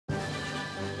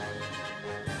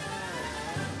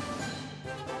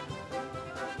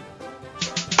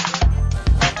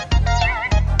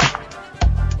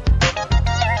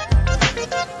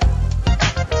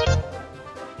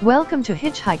Welcome to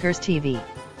Hitchhikers TV.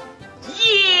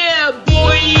 Yeah,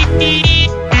 boy!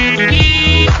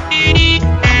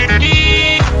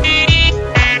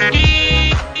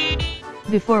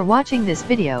 Before watching this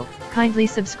video, kindly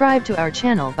subscribe to our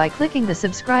channel by clicking the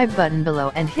subscribe button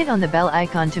below and hit on the bell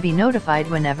icon to be notified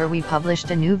whenever we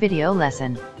published a new video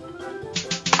lesson.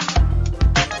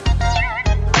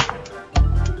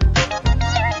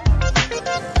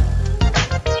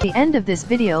 At the end of this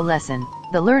video lesson,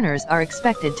 the learners are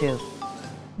expected to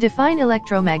define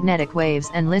electromagnetic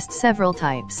waves and list several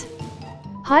types.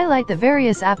 Highlight the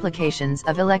various applications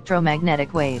of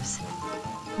electromagnetic waves.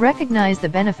 Recognize the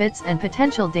benefits and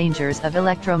potential dangers of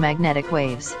electromagnetic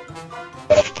waves.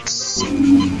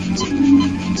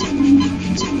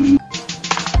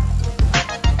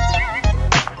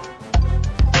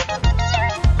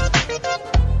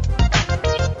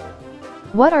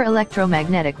 What are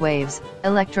electromagnetic waves?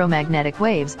 Electromagnetic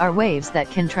waves are waves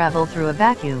that can travel through a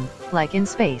vacuum, like in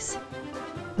space.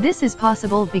 This is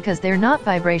possible because they're not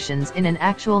vibrations in an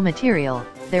actual material,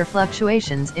 they're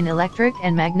fluctuations in electric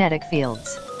and magnetic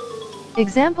fields.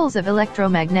 Examples of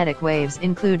electromagnetic waves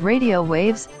include radio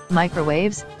waves,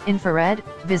 microwaves, infrared,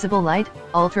 visible light,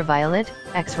 ultraviolet,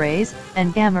 X-rays,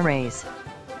 and gamma rays.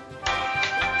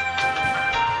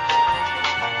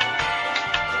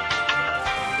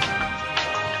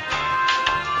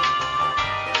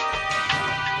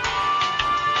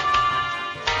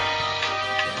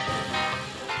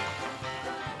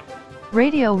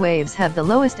 Radio waves have the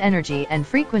lowest energy and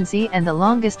frequency and the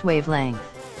longest wavelength.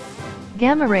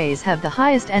 Gamma rays have the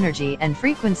highest energy and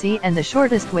frequency and the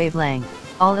shortest wavelength.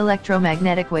 All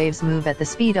electromagnetic waves move at the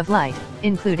speed of light,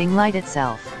 including light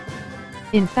itself.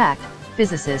 In fact,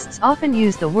 physicists often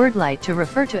use the word light to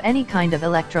refer to any kind of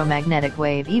electromagnetic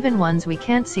wave, even ones we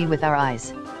can't see with our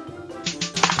eyes.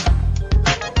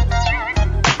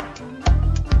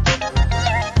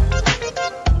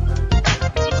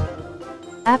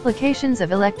 Applications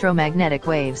of electromagnetic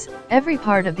waves. Every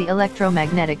part of the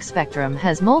electromagnetic spectrum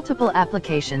has multiple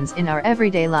applications in our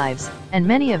everyday lives, and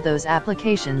many of those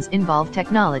applications involve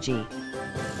technology.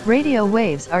 Radio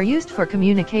waves are used for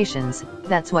communications,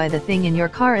 that's why the thing in your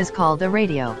car is called a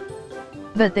radio.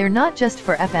 But they're not just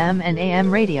for FM and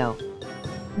AM radio.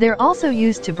 They're also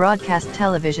used to broadcast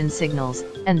television signals,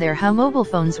 and they're how mobile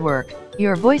phones work.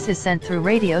 Your voice is sent through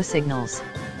radio signals.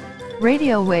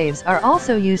 Radio waves are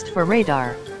also used for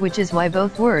radar, which is why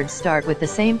both words start with the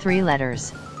same three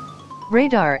letters.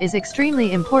 Radar is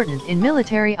extremely important in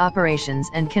military operations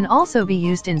and can also be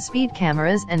used in speed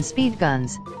cameras and speed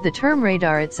guns. The term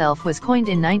radar itself was coined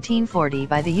in 1940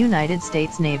 by the United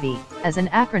States Navy, as an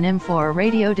acronym for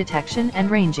radio detection and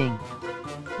ranging.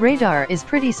 Radar is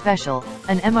pretty special.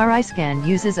 An MRI scan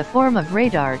uses a form of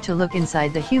radar to look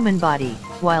inside the human body,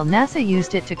 while NASA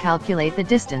used it to calculate the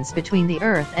distance between the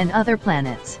Earth and other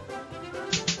planets.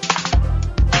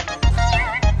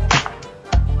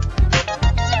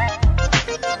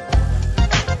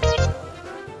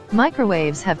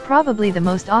 Microwaves have probably the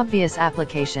most obvious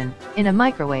application. In a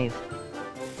microwave,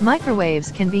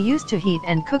 microwaves can be used to heat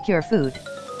and cook your food.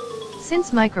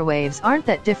 Since microwaves aren't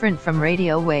that different from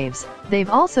radio waves, they've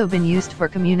also been used for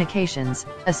communications,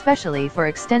 especially for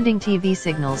extending TV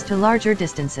signals to larger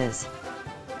distances.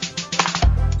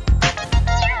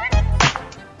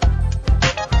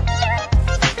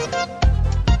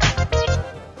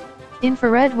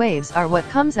 Infrared waves are what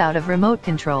comes out of remote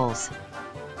controls.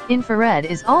 Infrared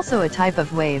is also a type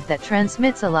of wave that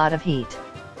transmits a lot of heat.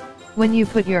 When you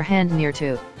put your hand near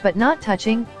to, but not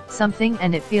touching, something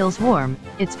and it feels warm,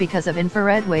 it's because of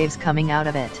infrared waves coming out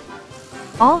of it.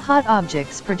 All hot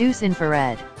objects produce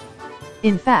infrared.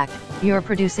 In fact, you're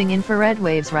producing infrared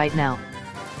waves right now.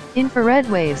 Infrared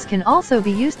waves can also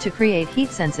be used to create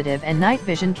heat-sensitive and night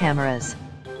vision cameras.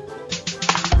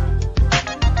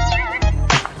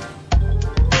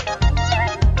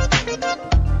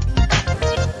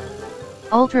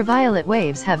 Ultraviolet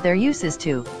waves have their uses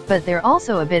too, but they're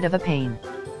also a bit of a pain.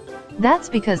 That's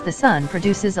because the sun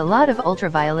produces a lot of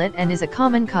ultraviolet and is a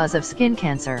common cause of skin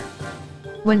cancer.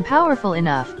 When powerful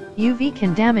enough, UV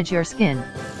can damage your skin.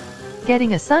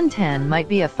 Getting a suntan might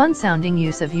be a fun-sounding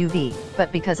use of UV,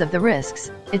 but because of the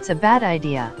risks, it's a bad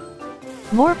idea.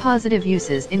 More positive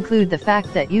uses include the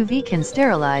fact that UV can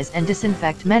sterilize and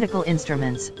disinfect medical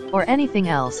instruments, or anything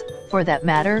else, for that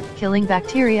matter, killing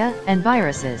bacteria and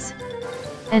viruses.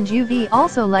 And UV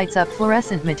also lights up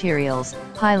fluorescent materials.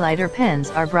 Highlighter pens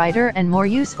are brighter and more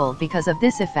useful because of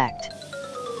this effect.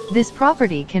 This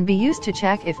property can be used to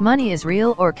check if money is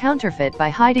real or counterfeit by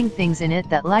hiding things in it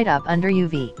that light up under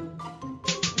UV.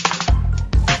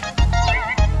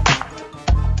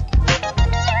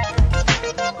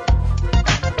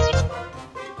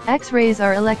 X-rays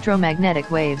are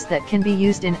electromagnetic waves that can be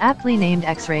used in aptly named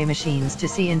X-ray machines to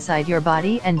see inside your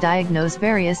body and diagnose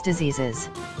various diseases.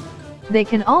 They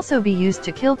can also be used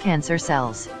to kill cancer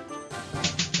cells.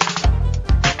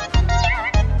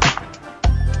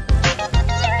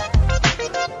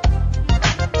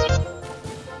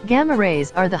 Gamma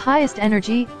rays are the highest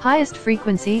energy, highest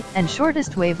frequency, and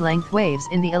shortest wavelength waves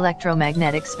in the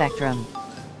electromagnetic spectrum.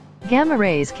 Gamma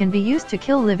rays can be used to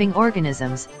kill living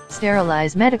organisms,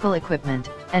 sterilize medical equipment,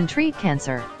 and treat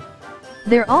cancer.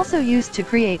 They're also used to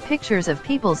create pictures of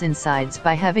people's insides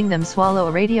by having them swallow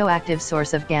a radioactive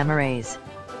source of gamma rays.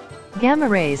 Gamma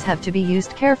rays have to be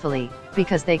used carefully,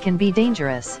 because they can be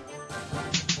dangerous.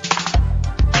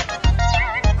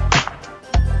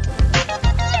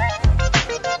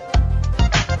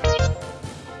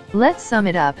 Let's sum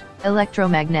it up.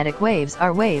 Electromagnetic waves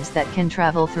are waves that can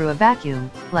travel through a vacuum,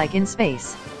 like in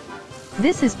space.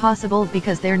 This is possible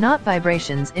because they're not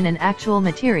vibrations in an actual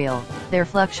material, they're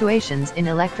fluctuations in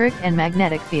electric and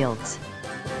magnetic fields.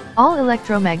 All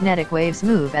electromagnetic waves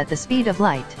move at the speed of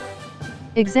light.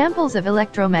 Examples of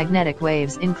electromagnetic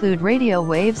waves include radio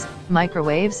waves,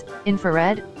 microwaves,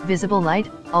 infrared, visible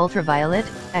light, ultraviolet,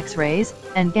 X-rays,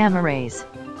 and gamma rays.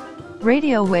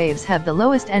 Radio waves have the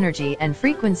lowest energy and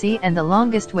frequency and the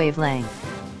longest wavelength.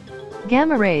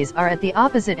 Gamma rays are at the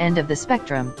opposite end of the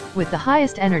spectrum, with the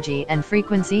highest energy and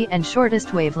frequency and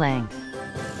shortest wavelength.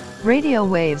 Radio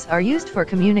waves are used for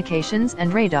communications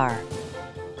and radar.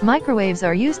 Microwaves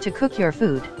are used to cook your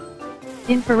food.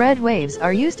 Infrared waves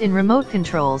are used in remote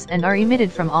controls and are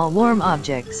emitted from all warm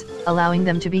objects, allowing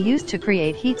them to be used to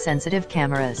create heat-sensitive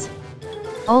cameras.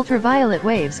 Ultraviolet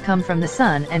waves come from the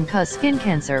sun and cause skin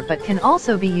cancer but can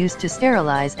also be used to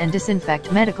sterilize and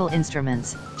disinfect medical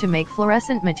instruments, to make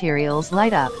fluorescent materials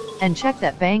light up, and check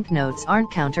that banknotes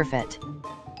aren't counterfeit.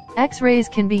 X-rays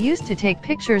can be used to take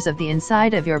pictures of the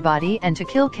inside of your body and to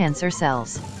kill cancer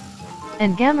cells.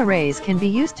 And gamma rays can be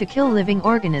used to kill living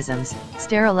organisms,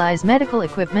 sterilize medical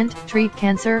equipment, treat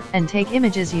cancer, and take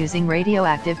images using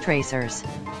radioactive tracers.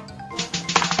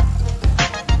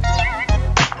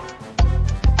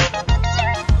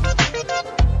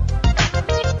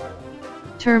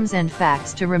 Terms and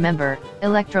facts to remember.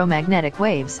 Electromagnetic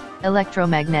waves.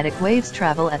 Electromagnetic waves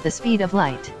travel at the speed of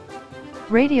light.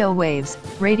 Radio waves.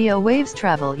 Radio waves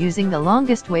travel using the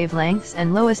longest wavelengths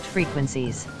and lowest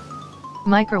frequencies.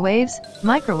 Microwaves.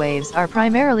 Microwaves are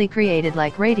primarily created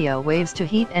like radio waves to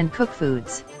heat and cook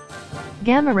foods.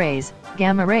 Gamma rays.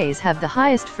 Gamma rays have the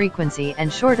highest frequency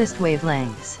and shortest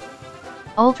wavelengths.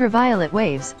 Ultraviolet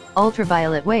waves.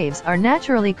 Ultraviolet waves are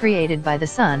naturally created by the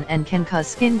sun and can cause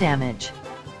skin damage.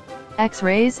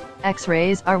 X-rays.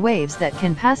 X-rays are waves that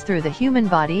can pass through the human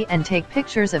body and take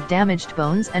pictures of damaged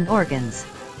bones and organs.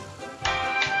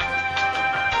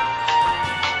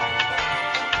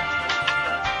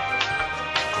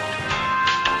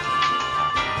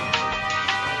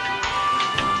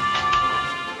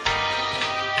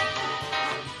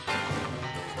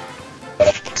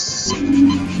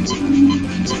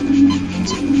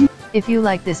 If you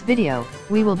like this video,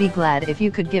 we will be glad if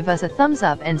you could give us a thumbs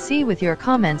up and see with your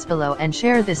comments below and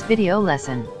share this video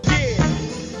lesson.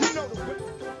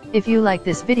 If you like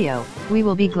this video, we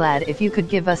will be glad if you could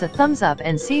give us a thumbs up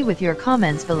and see with your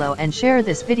comments below and share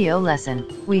this video lesson.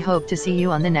 We hope to see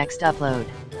you on the next upload.